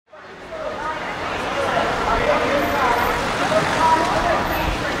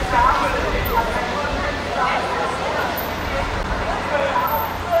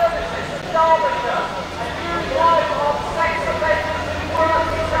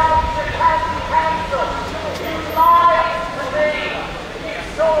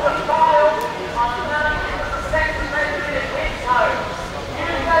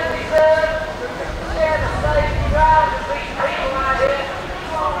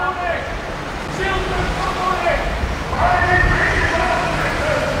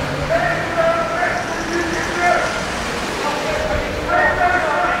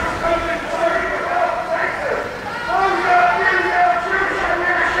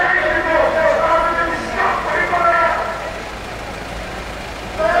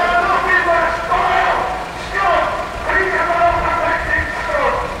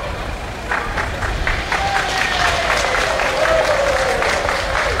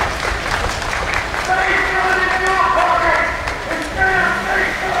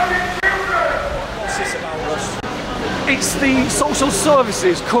Social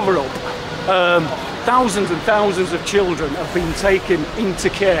services cover-up. Thousands and thousands of children have been taken into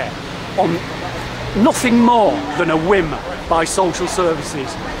care on nothing more than a whim by social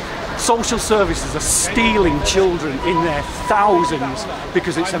services. Social services are stealing children in their thousands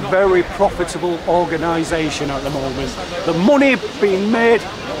because it's a very profitable organisation at the moment. The money being made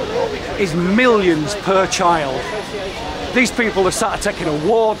is millions per child. These people are sat taking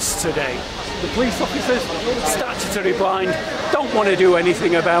awards today. The police officers, statutory blind, don't want to do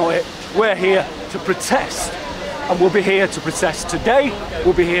anything about it. We're here to protest, and we'll be here to protest today,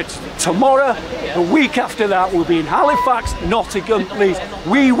 we'll be here tomorrow, the week after that we'll be in Halifax, Nottingham, Leeds.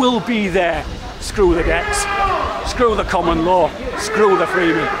 We will be there. Screw the debts, screw the common law, screw the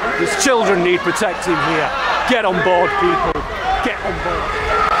freemen. These children need protecting here. Get on board, people, get on board.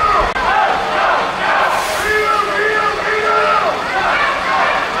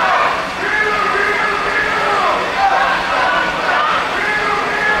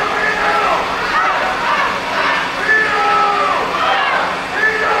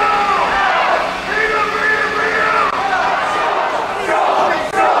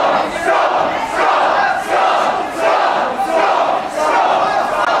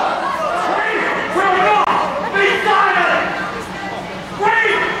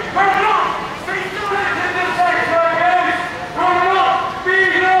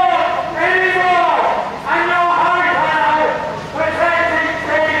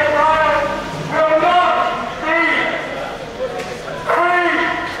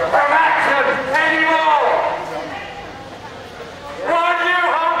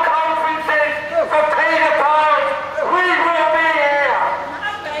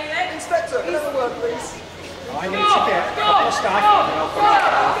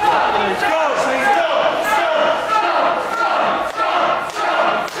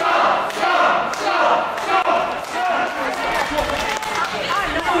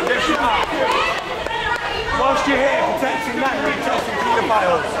 Whilst you're here protecting that, you're protecting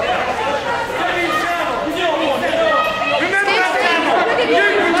paedophiles. Remember that,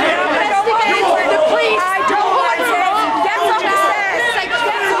 the police. I don't want it. Get on the stairs.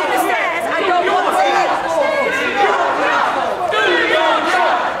 Get on the stairs. I don't want it.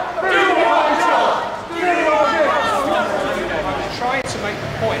 Trying to make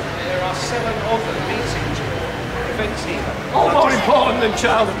the point that there are 7 other meetings events here. Oh, more important than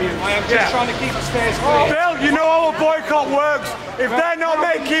child abuse. I am just trying to keep the stairs clear. Bill, you know how a boycott works. If they're not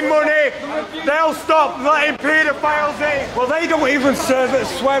making money, they'll stop letting paedophiles in. Well, they don't even serve at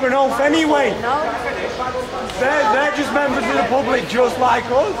swear an oath anyway. They're just members of the public, just like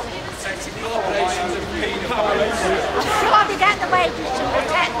us. Sure, they get the wages to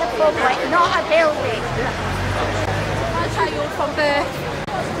protect the public, not a building. My child from birth,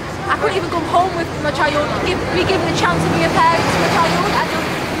 I couldn't even come home with my child, be given a chance to be a parent to my child. I did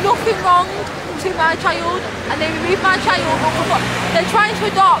nothing wrong to my child, and they removed my child. They're trying to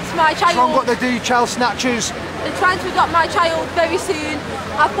adopt my child. Someone got the child snatchers. They're trying to adopt my child very soon.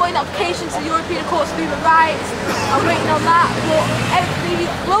 I've put in applications to the European Courts of Human Rights. I'm waiting on that. But the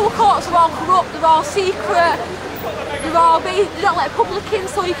lower courts are all corrupt. They're all secret. They don't let public in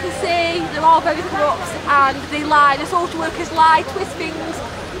so you can see. They're all very corrupt and they lie. The social workers lie, twist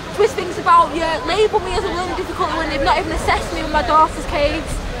things about you, label me as a learning difficulty when they've not even assessed me with my daughter's case.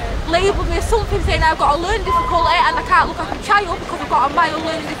 Label me as something saying I've got a learning difficulty and I can't look after a child because I've got a mild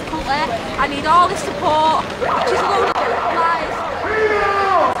learning difficulty. I need all this support, which is a load of lies.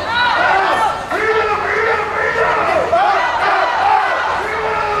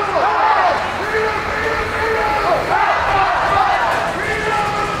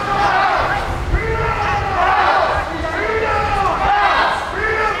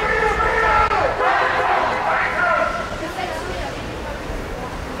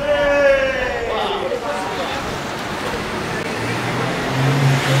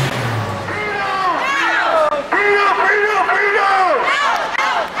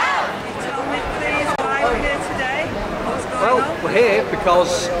 We're here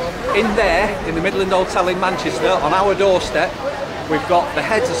because in the Midland Hotel in Manchester, on our doorstep, we've got the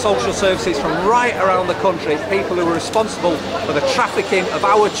heads of social services from right around the country, people who are responsible for the trafficking of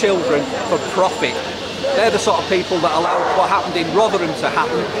our children for profit. They're the sort of people that allowed what happened in Rotherham to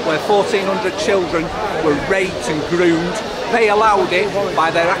happen, where 1,400 children were raped and groomed. They allowed it by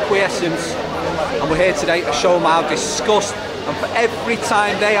their acquiescence, and we're here today to show them our disgust. And for every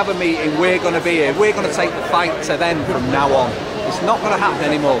time they have a meeting, we're going to be here. We're going to take the fight to them from now on. It's not going to happen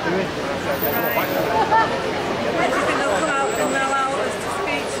anymore. Do you think they'll come out and allow us to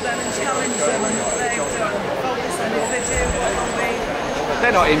speak to them and challenge them and what they've done? And if they do, what will be?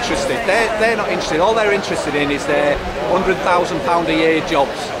 They're not interested. They're not interested. All they're interested in is their £100,000 a year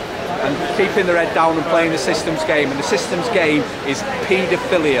jobs and keeping their head down and playing the systems game. And the systems game is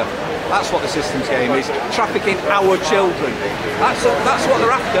paedophilia. That's what the systems game is. Trafficking our children. That's what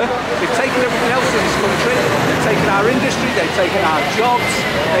they're after. They've taken everything else in this country. They've taken our industry. They've taken our jobs.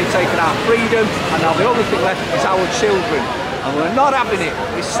 They've taken our freedom. And now the only thing left is our children. And we're not having it.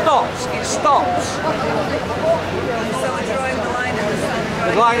 It stops. It stops. So we're drawing the line in the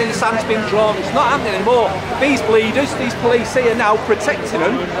sand. The line in the sand's been drawn. It's not happening anymore. These bleeders, these police here now protecting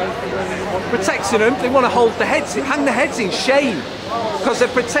them. They want to hold the heads, hang the heads in shame because they're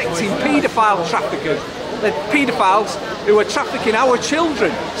protecting paedophile traffickers. They're paedophiles who are trafficking our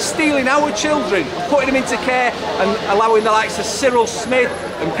children, stealing our children, putting them into care and allowing the likes of Cyril Smith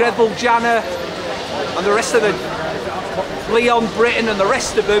and Greville Janner and the rest of the Leon Britton and the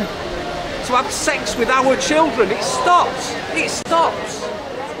rest of them to have sex with our children. It stops. It stops.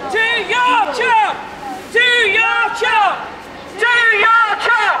 Do your job! Do your job! Do your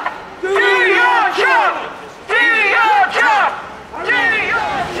job! Do your job! Do your job! Do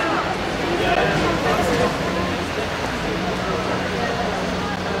your job!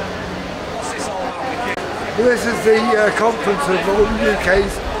 This is the conference of all the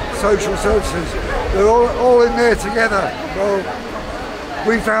UK's social services. They're all in there together. Well,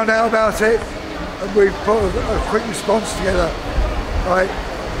 we found out about it and we put a quick response together. Right.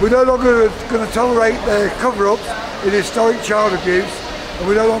 We're no longer going to tolerate their cover-ups in historic child abuse, and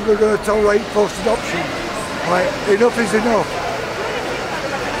we're no longer going to tolerate forced adoption. Right. Enough is enough.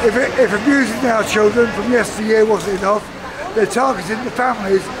 If abusing our children from yesteryear wasn't enough, they're targeting the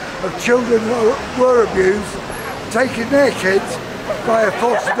families of children who were abused, taking their kids via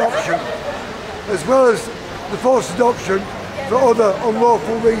forced adoption, as well as the forced adoption for other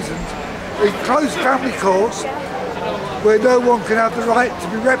unlawful reasons. In closed family courts, where no one can have the right to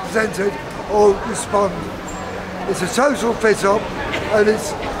be represented or respond. It's a total fit-up, and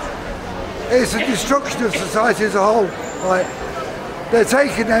it's a destruction of society as a whole. Right? They're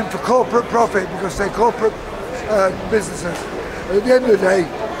taking them for corporate profit because they're corporate businesses. And at the end of the day,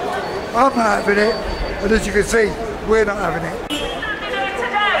 I'm not having it, and as you can see, we're not having it.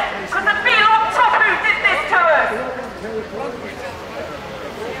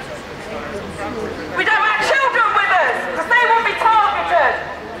 We don't have children with us because they will be targeted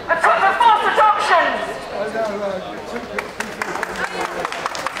and took for forced adoptions.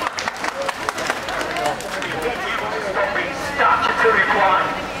 Statutory crime.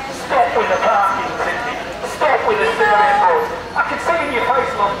 Stop with the parking ticket. Stop with the cigarette bus. I can see in your face,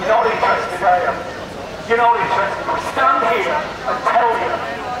 look, you're not interested, are you? You're not interested. We stand here and tell you.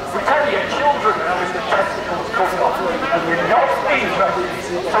 We tell you children are in the testicles cut off and you're not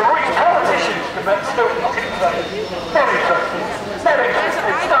interested. So reach politicians to make still not interested. Not interested. Not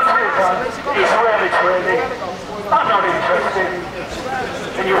interested. Stand here, man. Israeli training. I'm not interested.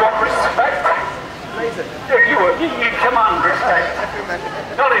 And you want respect? If you command respect.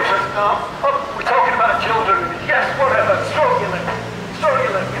 Not interested, no. Oh, we're talking about children. Yes, whatever. Stroke your lip. Stroke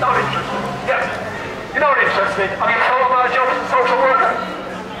your lip. You're not interested. Yes. You're not interested. Have you thought about a job as a social worker?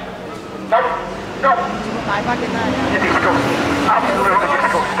 No. No. You're disgusting. Absolutely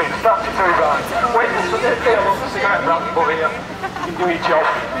disgusting. Statutory right. Wait till they look the cigarette brand put here. You do your job.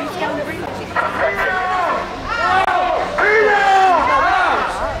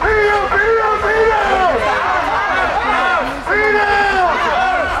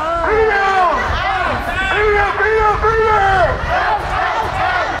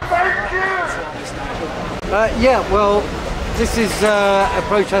 Yeah, well, this is a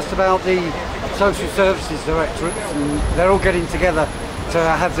protest about the Social Services Directorates, and they're all getting together to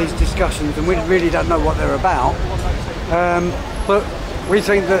have these discussions, and we really don't know what they're about. But we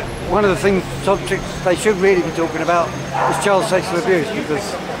think that one of the subjects they should really be talking about is child sexual abuse,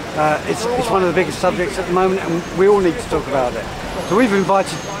 because it's one of the biggest subjects at the moment, and we all need to talk about it. So we've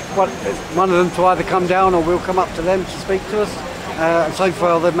invited one of them to either come down, or we'll come up to them to speak to us. And so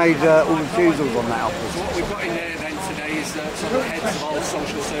far they've made all refusals on that offer. What we've got in there then today is some of the heads of all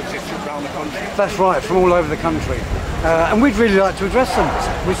social services from around the country. That's right, from all over the country. And we'd really like to address them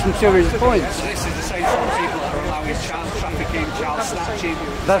with some serious points. So this is the same sort of people that are allowing child trafficking, child snatching.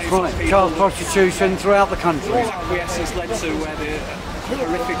 That's right, child prostitution throughout the country. All acquiescence led to the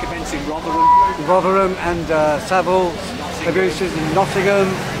horrific events in Rotherham. Rotherham and Savile, abuses in Nottingham,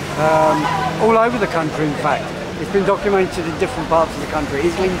 all over the country in fact. It's been documented in different parts of the country.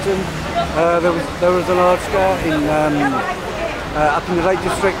 Islington, there was a large scale in up in the Lake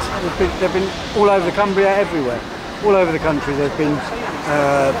District. They've been all over the Cumbria, everywhere, all over the country. There've been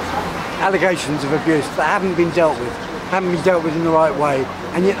allegations of abuse that haven't been dealt with. haven't been dealt with in the right way,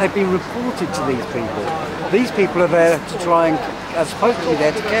 and yet they've been reported to these people. These people are there to try and are supposed to be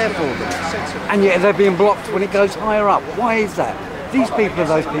there to care for them, and yet they're being blocked when it goes higher up. Why is that? These people are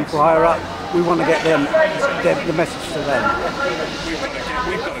those people higher up. We want to get them the message to them.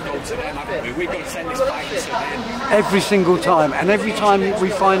 We've got to go to them, haven't we? We've got to send this back to them. Every single time, and every time we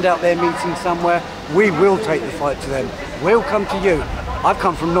find out they're meeting somewhere, we will take the fight to them. We'll come to you. I've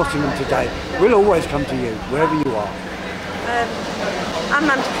come from Nottingham today. We'll always come to you, wherever you are. I'm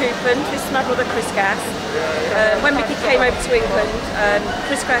Amanda Coupon, this is my brother Chris Gass. When Mickey came over to England,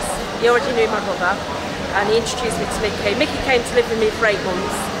 Chris Gass, he already knew my brother, and he introduced me to Mickey. Mickey came to live with me for 8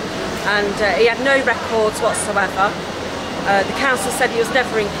 months, and he had no records whatsoever. The council said he was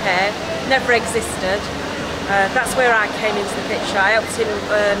never in care, never existed. That's where I came into the picture. I helped him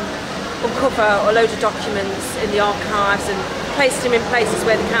uncover a load of documents in the archives and placed him in places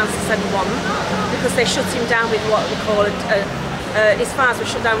where the council said he wasn't, because they shut him down with what we call his files were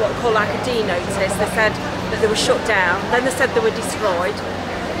shut down what we call like a D notice. They said that they were shut down, then they said they were destroyed.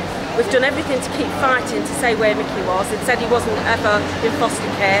 We've done everything to keep fighting to say where Mickey was. It said he wasn't ever in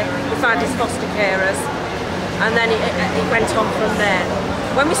foster care. We found his foster carers, and then it went on from there.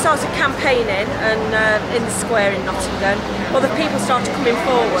 When we started campaigning and in the square in Nottingham, other people started coming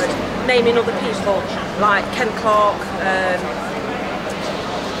forward, naming other people like Ken Clark,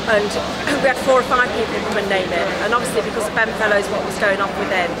 and we had 4 or 5 people come and name it. And obviously because of Ben Fellows, what was going on with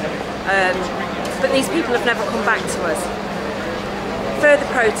them. But these people have never come back to us. Further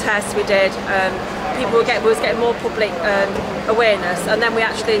protests we did, people were getting more public awareness, and then we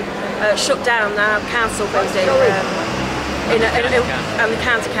actually shut down our council building and the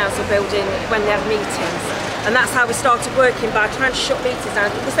county council building when they had meetings. And that's how we started working, by trying to shut meetings down.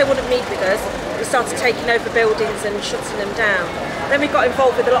 Because they wouldn't meet with us, we started taking over buildings and shutting them down. Then we got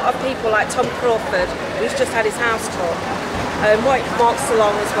involved with a lot of people like Tom Crawford, who's just had his house tour, Mark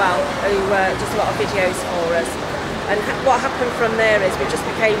Salong as well, who does a lot of videos for us. And what happened from there is we just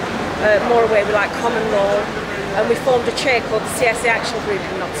became more aware with like common law, and we formed a chair called the CSA Action Group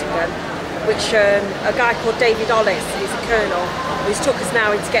in Nottingham, which a guy called David Ollis, who's a colonel, who's took us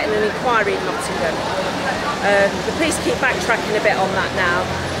now into getting an inquiry in Nottingham. The police keep backtracking a bit on that now,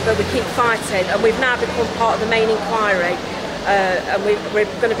 but we keep fighting, and we've now become part of the main inquiry, and we're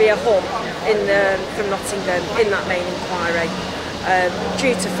going to be a hub from Nottingham in that main inquiry,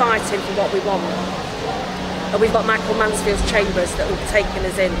 due to fighting for what we want. And we've got Michael Mansfield's chambers that will be taking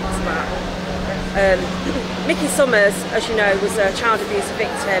us in to that. Mickey Summers, as you know, was a child abuse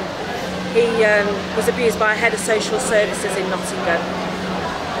victim. He was abused by a head of social services in Nottingham.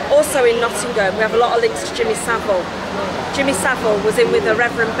 Also in Nottingham, we have a lot of links to Jimmy Savile. Jimmy Savile was in with a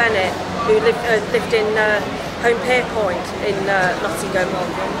Reverend Bennett, who lived in Home Pierpoint in Nottingham.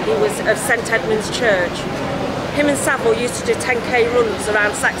 He was of St Edmund's Church. Him and Savile used to do 10k runs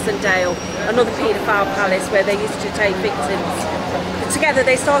around Saxondale, another paedophile palace where they used to take victims. But together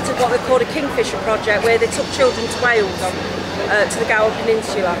they started what they called a Kingfisher project, where they took children to Wales, to the Gower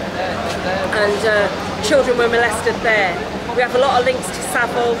Peninsula, and children were molested there. We have a lot of links to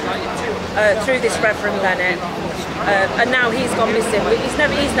Savile through this Reverend Bennett, and now he's gone missing. He's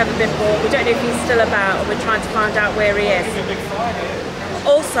never been bought. We don't know if he's still about, and we're trying to find out where he is.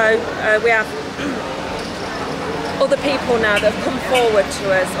 Also, we have other people now that have come forward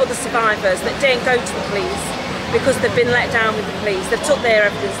to us, other survivors that didn't go to the police because they've been let down with the police. They've took their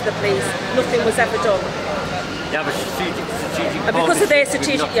evidence to the police. Nothing was ever done. Yeah, but strategic and because of their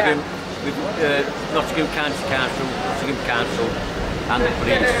strategic, with Nottingham County Council, Nottingham Council and the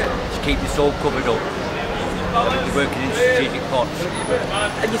police to keep this all covered up. They're working in strategic pots.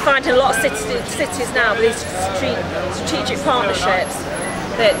 And you find in a lot of cities now with these strategic partnerships,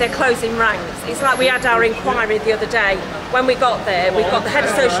 they're closing ranks. It's like we had our inquiry the other day. When we got there, we've got the head of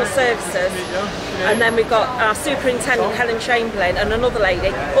social services, and then we've got our superintendent Helen Chamberlain and another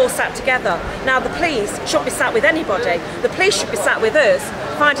lady all sat together. Now the police shouldn't be sat with anybody. The police should be sat with us,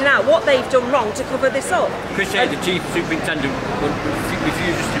 finding out what they've done wrong to cover this up. Chris Hay, the chief superintendent,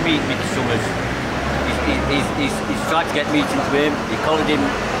 refuses to meet Mickey Summers. He's tried to get meetings with him. He collared him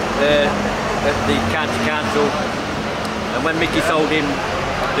at the county council, and when Mickey told him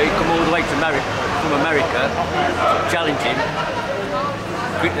that he'd come all the way to from America to challenge him,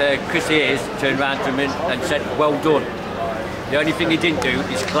 Chris Hayes turned around to him and said, "Well done." The only thing he didn't do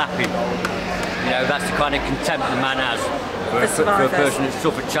is clap him. You know, that's the kind of contempt the man has for a person that's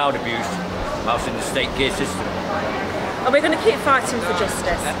suffered child abuse whilst in the state care system. And we're going to keep fighting for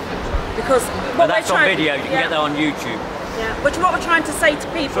justice, because what that's on video. You can get that on YouTube. Yeah. Which what we're trying to say to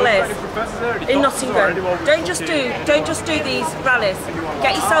people is, in Nottingham, don't just do these rallies.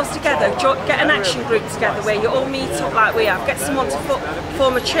 Get yourselves together, get an action group together where you all meet up like we have. Get someone to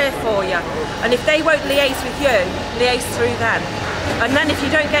form a chair for you, and if they won't liaise with you, liaise through them. And then if you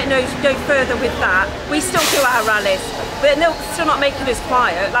don't get no further with that, we still do our rallies. But they're still not making us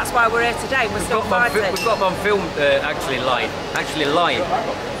quiet. That's why we're here today. We're still fighting. We've got them on film actually lying,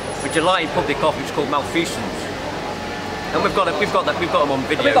 which are lying public office called malfeasance. And we've got them on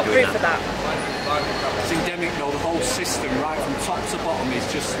video. We've got proof of that. It's endemic though, the whole system, right from top to bottom, is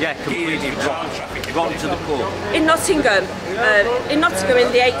just completely child trafficking. rotten to the core. In Nottingham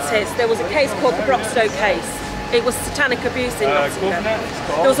in the 80s, there was a case called the Broxtowe case. It was satanic abuse in Nottingham.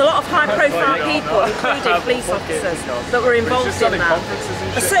 There was a lot of high-profile people, including police officers, that were involved in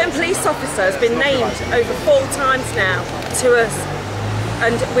that. A certain police officer has been named over 4 times now to us,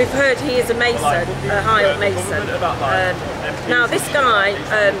 and we've heard he is a Mason, a high-up Mason. Now this guy,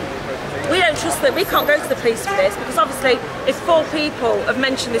 we don't trust that. We can't go to the police for this because obviously if 4 people have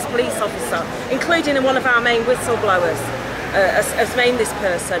mentioned this police officer, including one of our main whistleblowers, has named this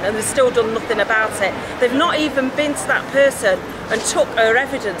person, and they've still done nothing about it. They've not even been to that person and took her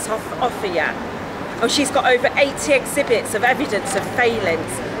evidence off her yet. And she's got over 80 exhibits of evidence of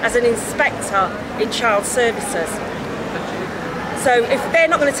failings as an inspector in child services. So if they're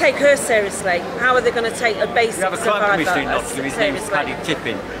not going to take her seriously, how are they going to take a basic survivor seriously? We have a crime commissioner in Nottingham, his name is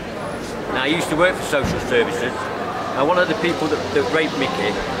Paedophiles. Now, he used to work for Social Services, and one of the people that raped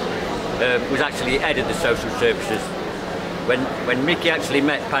Mickey was actually head of the Social Services. When Mickey actually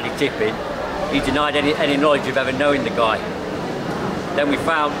met Paddy Tippin, he denied any knowledge of ever knowing the guy. Then we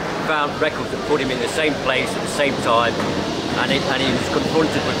found records that put him in the same place at the same time, and he was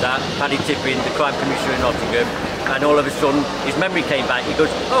confronted with that, Paddy Tippin, the crime commissioner in Nottingham, and all of a sudden his memory came back. He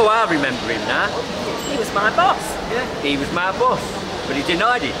goes, oh, I remember him now. He was my boss. Yeah, he was my boss, but he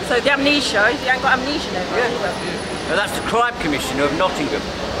denied it. So the amnesia, he ain't got amnesia now. Yeah. And that's the crime commissioner of Nottingham.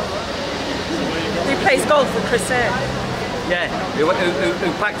 Who plays golf with Chris Eyre. Yeah,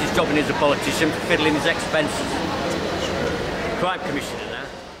 who packed his job in as a politician for fiddling his expenses. Crime commissioner.